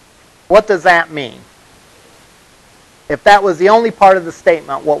 What does that mean? If that was the only part of the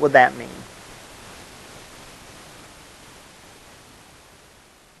statement, what would that mean?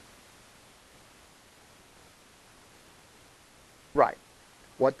 Right.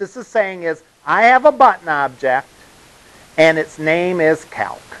 What this is saying is, I have a button object, and its name is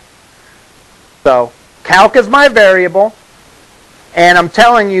calc. So, calc is my variable, and I'm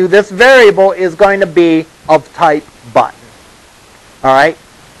telling you this variable is going to be of type button. All right?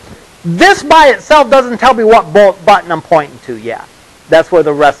 This by itself doesn't tell me what button I'm pointing to yet. That's where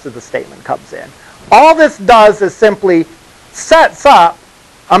the rest of the statement comes in. All this does is simply sets up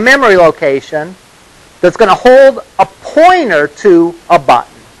a memory location that's going to hold a pointer to a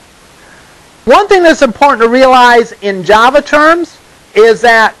button. One thing that's important to realize in Java terms is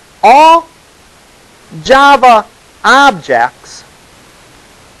that all Java objects,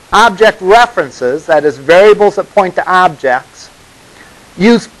 object references, that is variables that point to objects,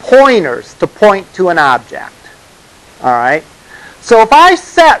 use pointers to point to an object. All right? So if I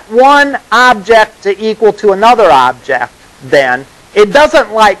set one object to equal to another object, then it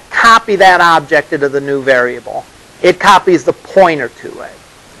doesn't like copy that object into the new variable. It copies the pointer to it.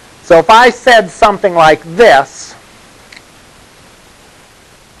 So if I said something like this,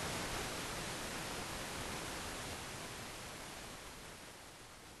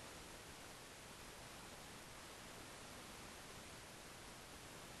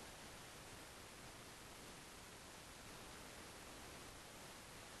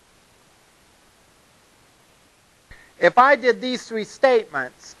 if I did these three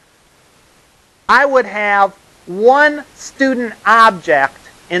statements, I would have one student object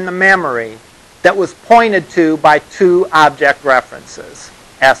in the memory that was pointed to by two object references,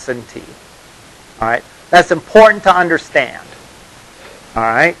 S and T. All right? That's important to understand. All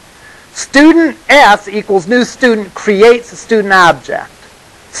right? Student S equals new student creates a student object.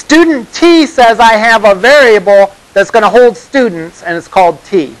 Student T says I have a variable that's going to hold students, and it's called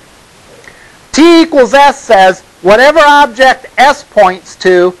T. T equals S says whatever object S points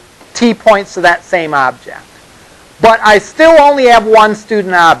to, T points to that same object. But I still only have one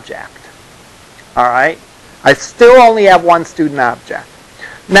student object. All right? I still only have one student object.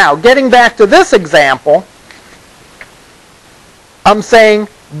 Now, getting back to this example, I'm saying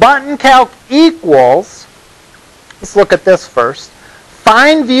button calc equals, let's look at this first,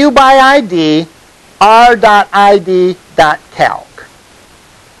 find view by ID r.id.calc.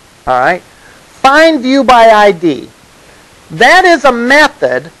 All right? Find view by ID. That is a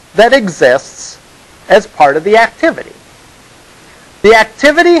method that exists as part of the activity. The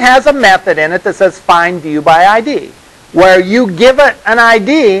activity has a method in it that says find view by ID. where you give it an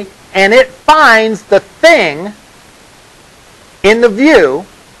ID and it finds the thing in the view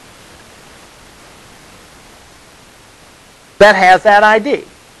that has that ID.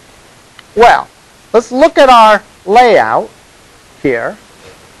 Well, let's look at our layout here.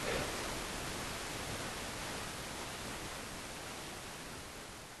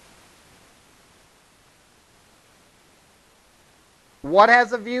 What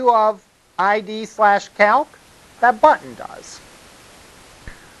has a view of ID/calc? That button does.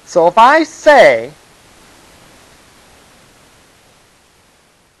 So if I say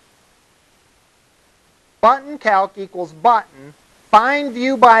button calc equals button, find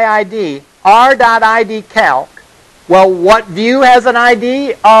view by ID, r.id calc, well, what view has an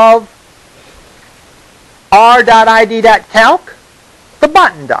ID of r.id.calc? The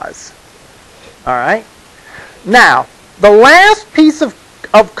button does. All right? Now, the last piece of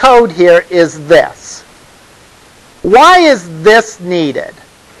code here is this. Why is this needed?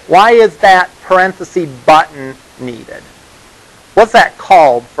 Why is that parenthesis button needed? What's that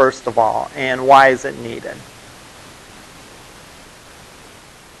called, first of all, and why is it needed?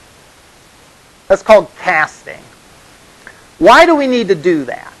 That's called casting. Why do we need to do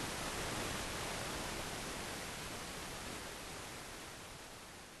that?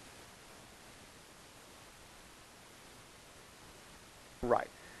 Right.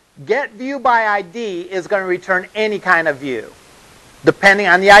 Get view by ID is going to return any kind of view, depending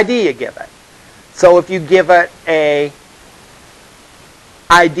on the ID you give it. So if you give it a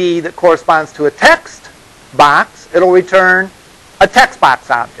ID that corresponds to a text box, it'll return a text box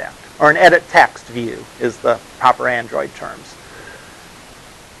object, or an edit text view is the proper Android terms.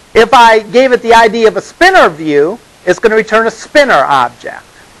 If I gave it the ID of a spinner view, it's going to return a spinner object.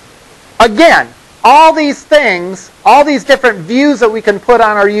 Again, all these things, all these different views that we can put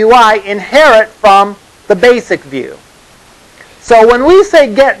on our UI inherit from the basic view. So when we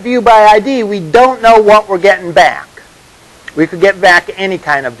say get view by ID, we don't know what we're getting back. We could get back any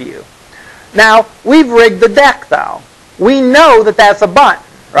kind of view. Now, we've rigged the deck, though. We know that that's a button,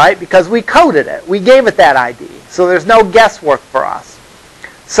 right? Because we coded it. We gave it that ID. So there's no guesswork for us.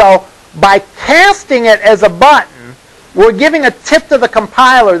 So by casting it as a button, we're giving a tip to the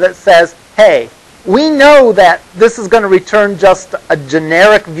compiler that says, hey, we know that this is going to return just a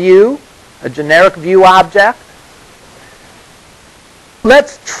generic view object.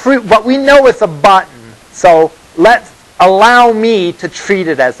 But we know it's a button, so let's allow me to treat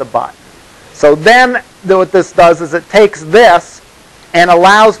it as a button. So then what this does is it takes this and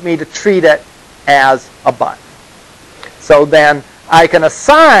allows me to treat it as a button. So then I can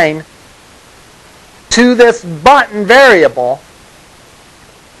assign to this button variable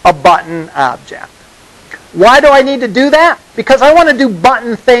a button object. Why do I need to do that? Because I want to do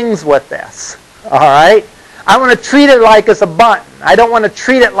button things with this. All right? I want to treat it like it's a button. I don't want to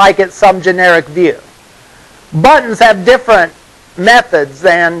treat it like it's some generic view. Buttons have different methods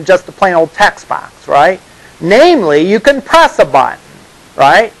than just a plain old text box, right? Namely, you can press a button,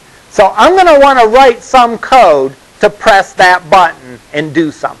 right? So I'm going to want to write some code to press that button and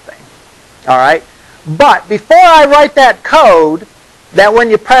do something. All right? But before I write that code, that when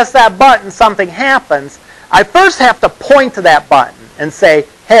you press that button, something happens, I first have to point to that button and say,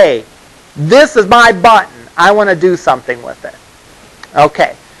 hey, this is my button. I want to do something with it.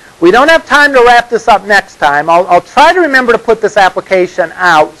 Okay. We don't have time to wrap this up next time. I'll try to remember to put this application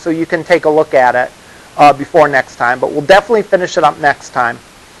out so you can take a look at it before next time, but we'll definitely finish it up next time.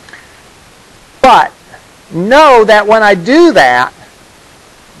 But know that when I do that,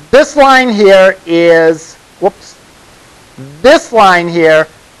 this line here is, this line here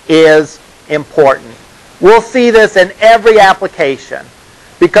is important. We'll see this in every application.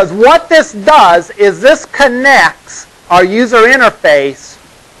 Because what this does is this connects our user interface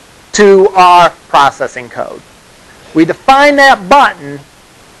to our processing code. We define that button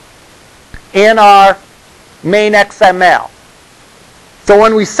in our main XML. So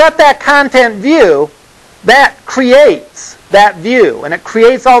when we set that content view, that creates that view, and it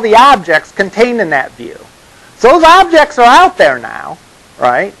creates all the objects contained in that view. So those objects are out there now,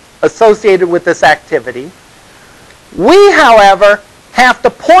 right, associated with this activity. We, however, have to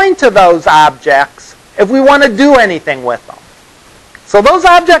point to those objects if we want to do anything with them. So those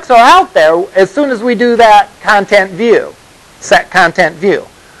objects are out there as soon as we do that content view, set content view.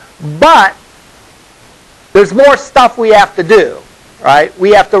 But there's more stuff we have to do, right?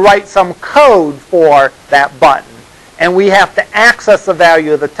 We have to write some code for that button. And we have to access the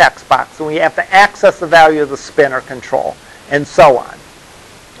value of the text box. And we have to access the value of the spinner control, and so on.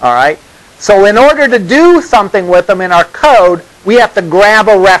 All right? So in order to do something with them in our code, we have to grab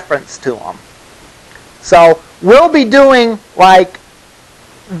a reference to them. So we'll be doing like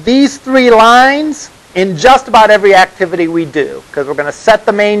these 3 lines in just about every activity we do, because we're going to set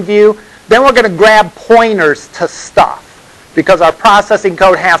the main view, then we're going to grab pointers to stuff, because our processing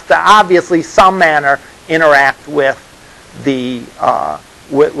code has to obviously some manner interact with the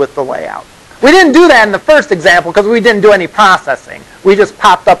layout. We didn't do that in the first example because we didn't do any processing. We just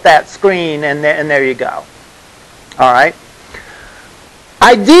popped up that screen and there you go. All right.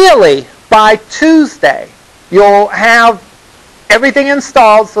 Ideally, by Tuesday, you'll have everything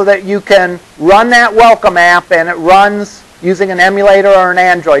installed so that you can run that welcome app, and it runs using an emulator or an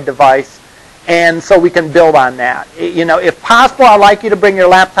Android device, and so we can build on that. You know, if possible, I'd like you to bring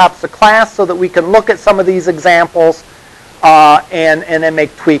your laptops to class so that we can look at some of these examples and then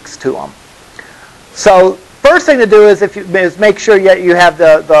make tweaks to them. So first thing to do is make sure you have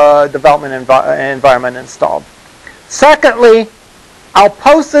the development environment installed. Secondly, I'll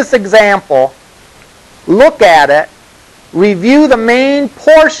post this example, look at it, review the main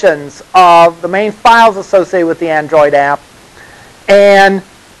portions of the main files associated with the Android app, and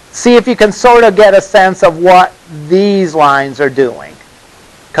see if you can sort of get a sense of what these lines are doing,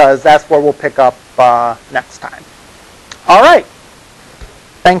 because that's where we'll pick up next time. All right.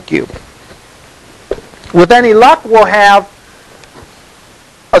 Thank you. With any luck, we'll have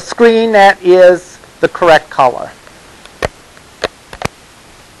a screen that is the correct color.